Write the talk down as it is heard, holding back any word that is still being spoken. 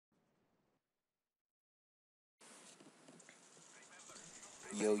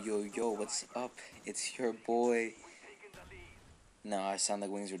Yo, yo, yo, what's up? It's your boy. No, I sound like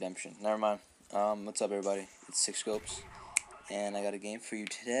Wings Redemption. Never mind. What's up, everybody? It's Six Scopes, and I got a game for you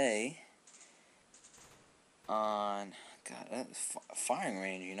today on, God, Firing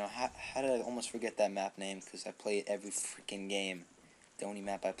Range. You know, how did I almost forget that map name? Because I play it every freaking game. The only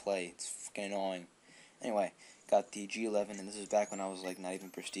map I play. It's freaking annoying. Anyway, got the G11, and this is back when I was, like, not even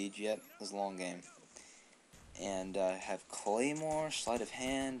Prestige yet. It was a long game. And I have Claymore, Sleight of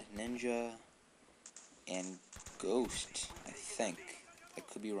Hand, Ninja, and Ghost, I think. I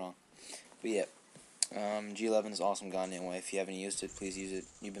could be wrong. But yeah, G11 is awesome gun anyway. If you haven't used it, please use it.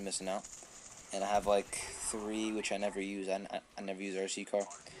 You've been missing out. And I have like 3, which I never use. I never use RC car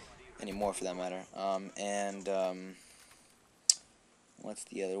anymore for that matter. What's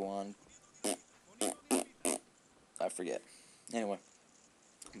the other one? I forget. Anyway.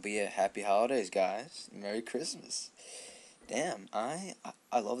 But yeah, happy holidays, guys. Merry Christmas. Damn, I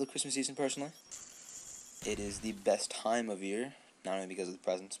love the Christmas season personally. It is the best time of year, not only because of the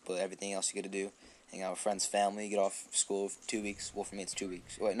presents, but everything else you get to do. Hang out with friends, family, get off school for 2 weeks. Well, for me it's 2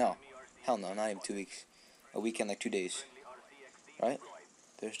 weeks. Wait, no. Hell no, not even 2 weeks. A weekend, like 2 days. Right?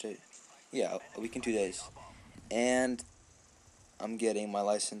 Thursday. Yeah, a week and 2 days. And I'm getting my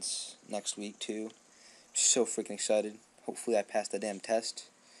license next week, too. So freaking excited. Hopefully I pass the damn test.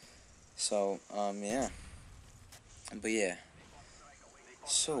 So, yeah. But yeah.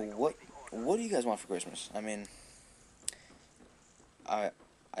 So, what do you guys want for Christmas? I mean, I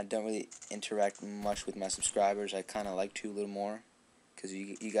don't really interact much with my subscribers. I kind of like to a little more, because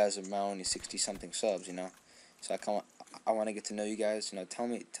you guys are my only 60-something subs, you know. So I want to get to know you guys. You know, tell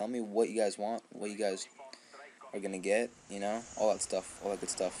me what you guys want, what you guys are gonna get, you know, all that stuff, all that good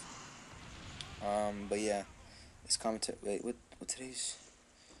stuff. But yeah, this commentary. Wait, what today's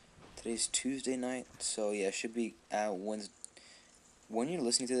Tuesday night. So yeah, it should be Wednesday. When you're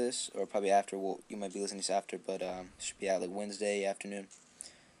listening to this, or probably after, well, you might be listening to this after, but it should be out like Wednesday afternoon.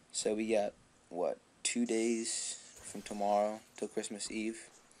 So we got, what, 2 days from tomorrow till Christmas Eve.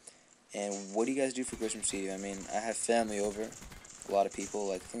 And what do you guys do for Christmas Eve? I mean, I have family over, a lot of people,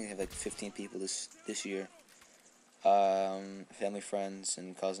 like I think I have like 15 people this year. Family, friends,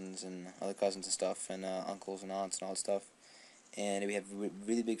 and cousins, and other cousins and stuff, and uncles and aunts and all that stuff. And we have a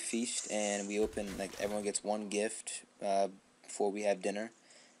really big feast, and we open, like, everyone gets one gift before we have dinner.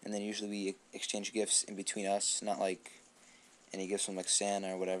 And then usually we exchange gifts in between us, not like any gifts from like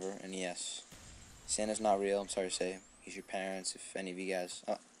Santa or whatever. And yes, Santa's not real, I'm sorry to say. He's your parents, if any of you guys.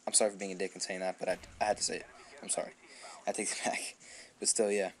 I'm sorry for being a dick and saying that, but I had to say it. I'm sorry. I take it back. But still,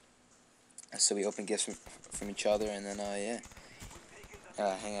 yeah. So we open gifts from each other, and then, yeah.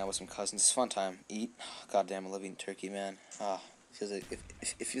 Hang out with some cousins. It's a fun time. Eat. God damn, I love eating turkey, man. It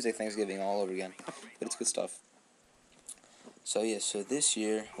feels like Thanksgiving all over again. But it's good stuff. So, yeah, so this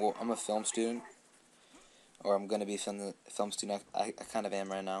year, well, I'm a film student. Or I'm going to be a film student. I kind of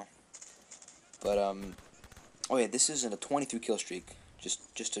am right now. But, oh yeah, this isn't a 23 kill streak.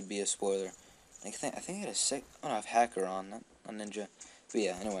 Just to be a spoiler. I think I had a I have hacker on, not on ninja. But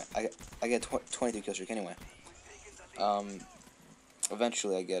yeah, anyway, I get 23 kill streak anyway.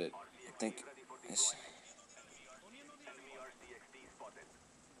 Eventually I get it. I think it's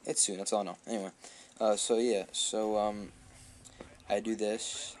soon. That's all I know. Anyway, so yeah, so I do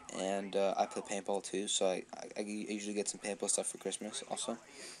this, and I play paintball too. So I usually get some paintball stuff for Christmas also.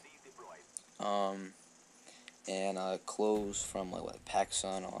 And clothes from like what,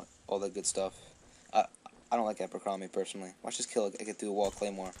 PacSun, all that good stuff. I don't like Abercrombie personally. Watch this kill. I get through the wall,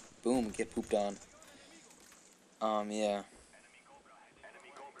 Claymore. Boom, get pooped on. Yeah.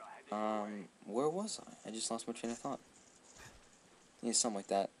 Where was I? I just lost my train of thought. Yeah, something like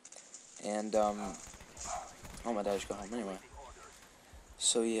that. And oh my dad, I should go home anyway.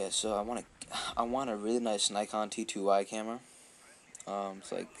 So yeah, so I want a really nice Nikon T2i camera.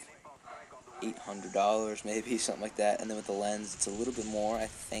 It's like $800 maybe, something like that. And then with the lens, it's a little bit more, I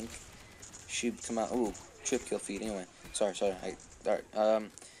think. Should come out. Ooh, trip kill feed. Anyway, sorry. Alright.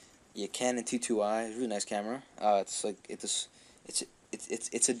 Yeah, Canon T2i is a really nice camera. It's a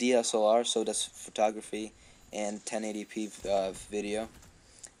DSLR, so it does photography and 1080p video.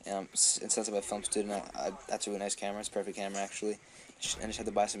 And since I'm a film student, that's a really nice camera. It's a perfect camera actually. I just have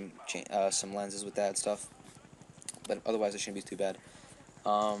to buy some lenses with that and stuff. But otherwise, it shouldn't be too bad.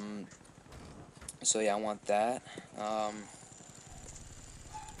 So yeah, I want that.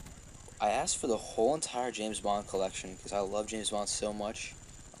 I asked for the whole entire James Bond collection because I love James Bond so much.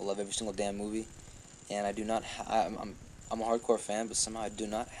 I love every single damn movie, and I do not. I'm a hardcore fan, but somehow I do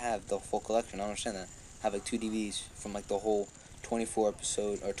not have the full collection. I don't understand that. I have like 2 DVDs from like the whole 24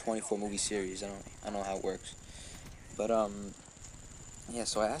 episode or 24 movie series. I don't know how it works, but Yeah,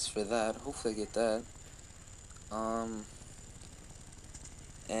 so I asked for that. Hopefully I get that.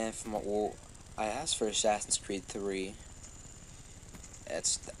 And from well, I asked for Assassin's Creed 3.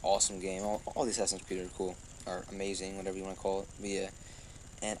 It's the awesome game. All the Assassin's Creed are cool, or amazing, whatever you want to call it. But yeah,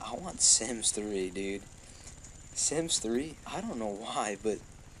 and I want Sims 3, dude. Sims 3. I don't know why, but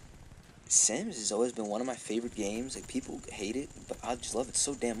Sims has always been one of my favorite games. Like, people hate it, but I just love it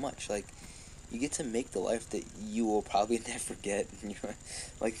so damn much. Like, you get to make the life that you will probably never get.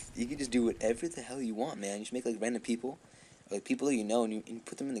 Like, you can just do whatever the hell you want, man. You just make like random people, like people that you know, and you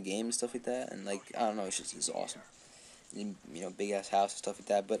put them in the game and stuff like that. And like, I don't know, it's awesome. You know, big ass house and stuff like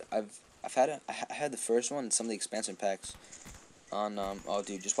that. But I had the first one and some of the expansion packs on oh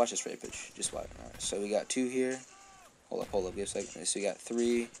dude, just watch this rate pitch. Just watch. Alright, so we got 2 here. Hold up, give a second. So we got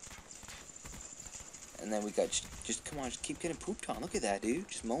 3. And then we got just come on, just keep getting pooped on. Look at that, dude,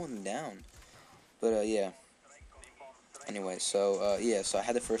 just mowing them down. But yeah. Anyway, so yeah, so I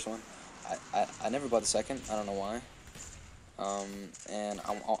had the first one. I never bought the second. I don't know why. And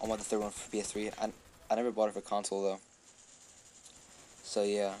I want the third one for PS3. I never bought it for console though. So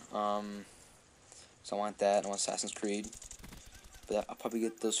yeah. So I want that. I want Assassin's Creed. But I'll probably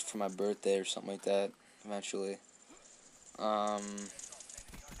get those for my birthday or something like that eventually.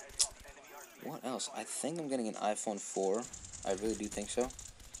 What else? I think I'm getting an iPhone 4. I really do think so.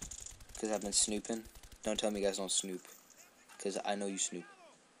 Because I've been snooping. Don't tell me you guys don't snoop. Because I know you snoop.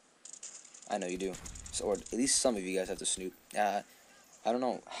 I know you do. So, or at least some of you guys have to snoop. I don't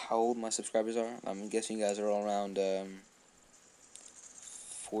know how old my subscribers are. I'm guessing you guys are all around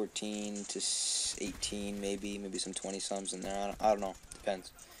 14 to 18, maybe some 20-sums in there. I don't know.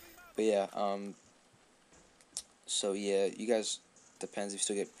 Depends. But yeah, so yeah, you guys, depends if you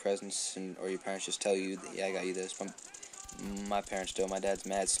still get presents or your parents just tell you that, yeah, I got you this. My parents do. My dad's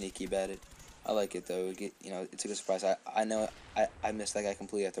mad sneaky about it. I like it though. It's a good surprise. I know I missed that guy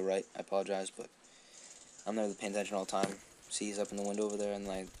completely at the right. I apologize, but I'm never paying attention all the time. See, he's up in the window over there, and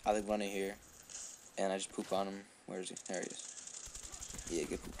like I like running here, and I just poop on him. Where is he? There he is. Yeah,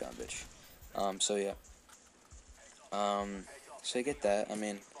 get pooped on, bitch. So yeah. So I get that. I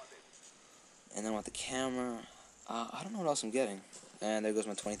mean, and then with the camera, I don't know what else I'm getting. And there goes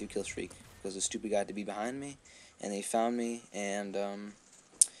my 23 kill streak because the stupid guy had to be behind me, and they found me. And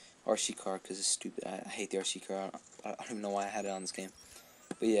RC car because it's stupid. I hate the RC car. I don't even know why I had it on this game.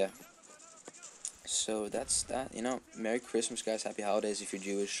 But yeah. So that's that. Merry Christmas, guys. Happy holidays if you're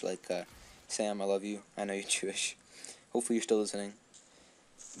Jewish. Like Sam, I love you. I know you're Jewish. Hopefully you're still listening.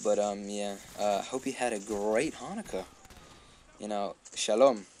 But yeah. Hope you had a great Hanukkah.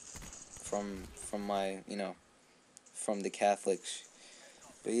 Shalom from my from the Catholics.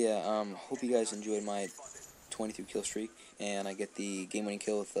 But yeah. Hope you guys enjoyed my 23 kill streak, and I get the game-winning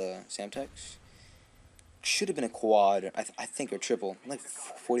kill with Samtex. Should have been a quad, I think, or triple. Like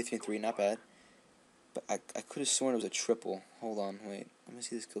 43-3, not bad. But I could have sworn it was a triple. Hold on, wait. Let me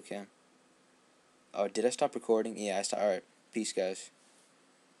see this kill cam. Oh, did I stop recording? Yeah, I stopped. Alright, peace, guys.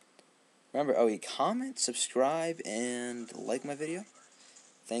 Remember, comment, subscribe, and like my video.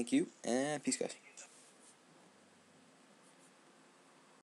 Thank you, and peace, guys.